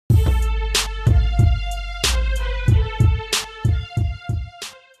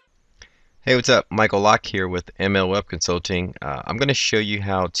Hey, what's up? Michael Locke here with ML Web Consulting. I'm going to show you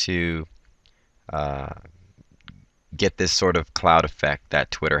how to uh, get this sort of cloud effect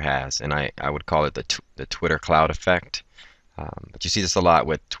that Twitter has, and I would call it the Twitter cloud effect. But you see this a lot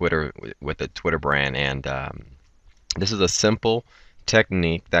with Twitter, with the Twitter brand, and this is a simple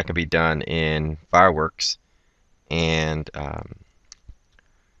technique that can be done in Fireworks. And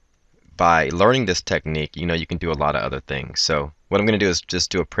by learning this technique, you can do a lot of other things. So what I'm going to do is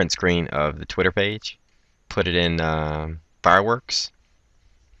just do a print screen of the Twitter page, put it in Fireworks.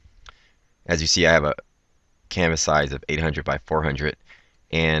 As you see, I have a canvas size of 800 by 400,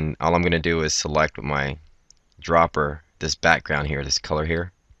 and all I'm going to do is select with my dropper this background here, this color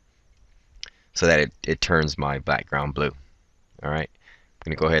here, so that it turns my background blue. Alright, I'm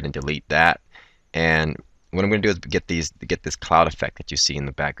going to go ahead and delete that, and what I'm going to do is get this cloud effect that you see in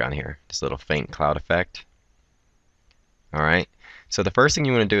the background here, this little faint cloud effect. Alright, so the first thing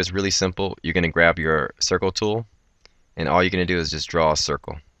you want to do is really simple. You're going to grab your circle tool, and all you're going to do is just draw a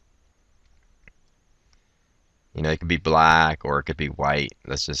circle. It could be black or it could be white.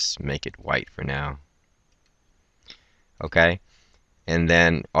 Let's just make it white for now. Okay? And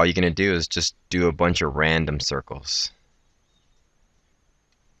then all you're going to do is just do a bunch of random circles.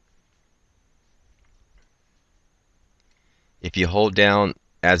 If you hold down,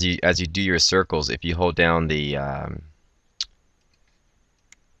 as you do your circles, if you hold down the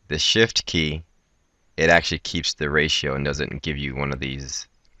shift key, it actually keeps the ratio and doesn't give you one of these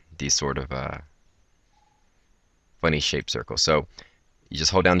sort of funny shaped circle. So you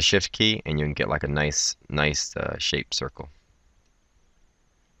just hold down the shift key and you can get like a nice shaped circle.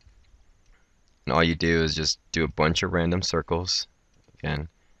 And all you do is just do a bunch of random circles. Again,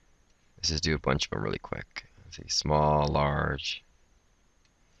 let's just do a bunch of them really quick. Let's see, small, large.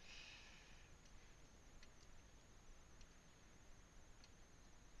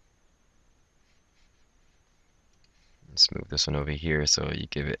 Let's move this one over here so you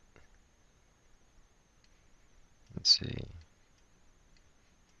give it. Let's see.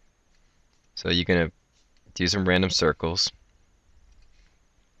 So you're going to do some random circles.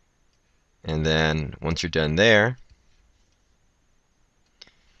 And then once you're done there,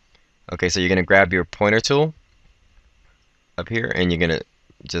 okay, so you're going to grab your pointer tool up here and you're going to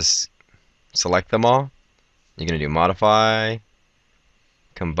just select them all. You're going to do modify,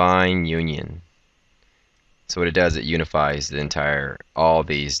 combine, union. So what it does, it unifies all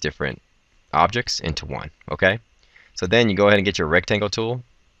these different objects into one. Okay? So then you go ahead and get your rectangle tool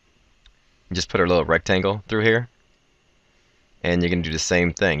and just put a little rectangle through here. And you're going to do the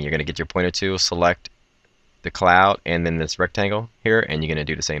same thing. You're going to get your pointer tool, select the cloud and then this rectangle here, and you're going to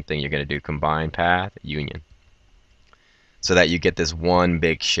do the same thing. You're going to do combine, path, union, so that you get this one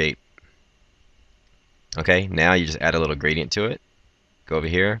big shape. Okay, now you just add a little gradient to it. Go over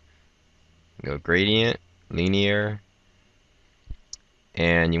here, go gradient, linear,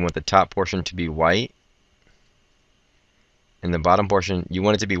 and you want the top portion to be white, and the bottom portion you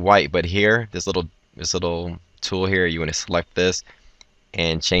want it to be white, but here, this little tool here, you want to select this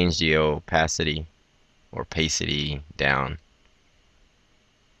and change the opacity or opacity down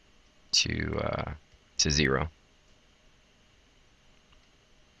to 0.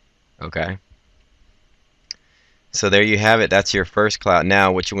 Okay, so there you have it. That's your first cloud.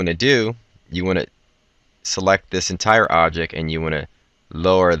 Now what you want to do, you want to select this entire object and you want to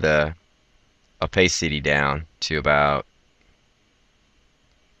lower the opacity down to about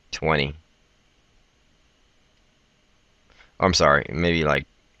 20. I'm sorry, maybe like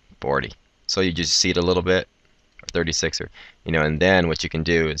 40. So you just see it a little bit, or 36, or and then what you can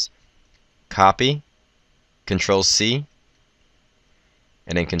do is copy, Control C,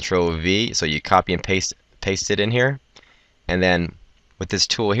 and then Control V. So you copy and paste it in here, and then with this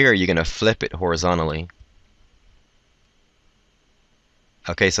tool here, you're gonna flip it horizontally.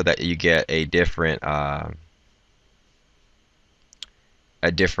 Okay, so that you get a different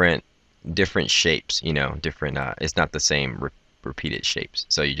different shapes, different it's not the same repeated shapes.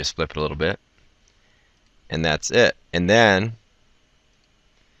 So you just flip it a little bit and that's it. And then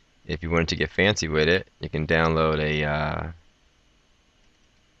if you wanted to get fancy with it, you can download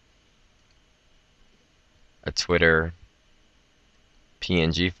a Twitter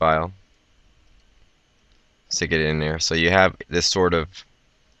PNG file, stick it in there, so you have this sort of,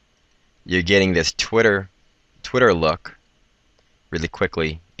 you're getting this Twitter look really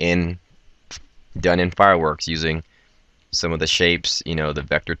quickly done in Fireworks using some of the shapes, the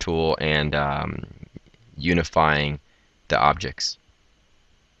vector tool, and unifying the objects.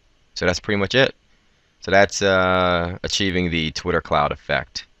 So that's pretty much it. So that's achieving the Twitter cloud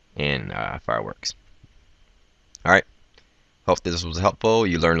effect in Fireworks. Alright, Hope this was helpful.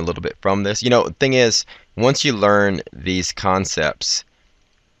 You learned a little bit from this. The thing is, once you learn these concepts,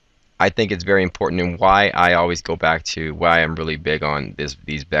 I think it's very important, and why I always go back to why I'm really big on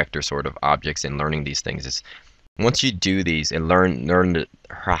these vector sort of objects and learning these things is once you do these and learn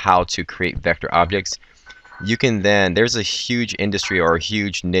how to create vector objects, you can then, there's a huge industry or a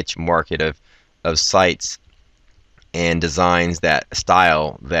huge niche market of sites and designs that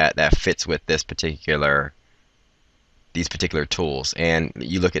style that fits with these particular tools. And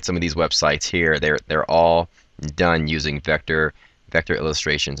you look at some of these websites here, they're all done using vector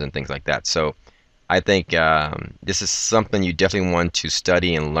illustrations and things like that. So I think this is something you definitely want to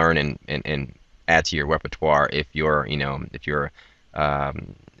study and learn and add to your repertoire if you're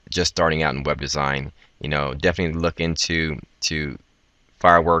just starting out in web design. Definitely look into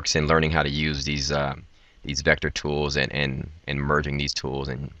Fireworks and learning how to use these vector tools and merging these tools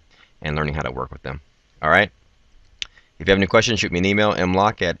and learning how to work with them. All right. If you have any questions, shoot me an email,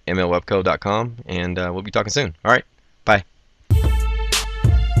 mlock@mlwebco.com, and we'll be talking soon. All right. Bye.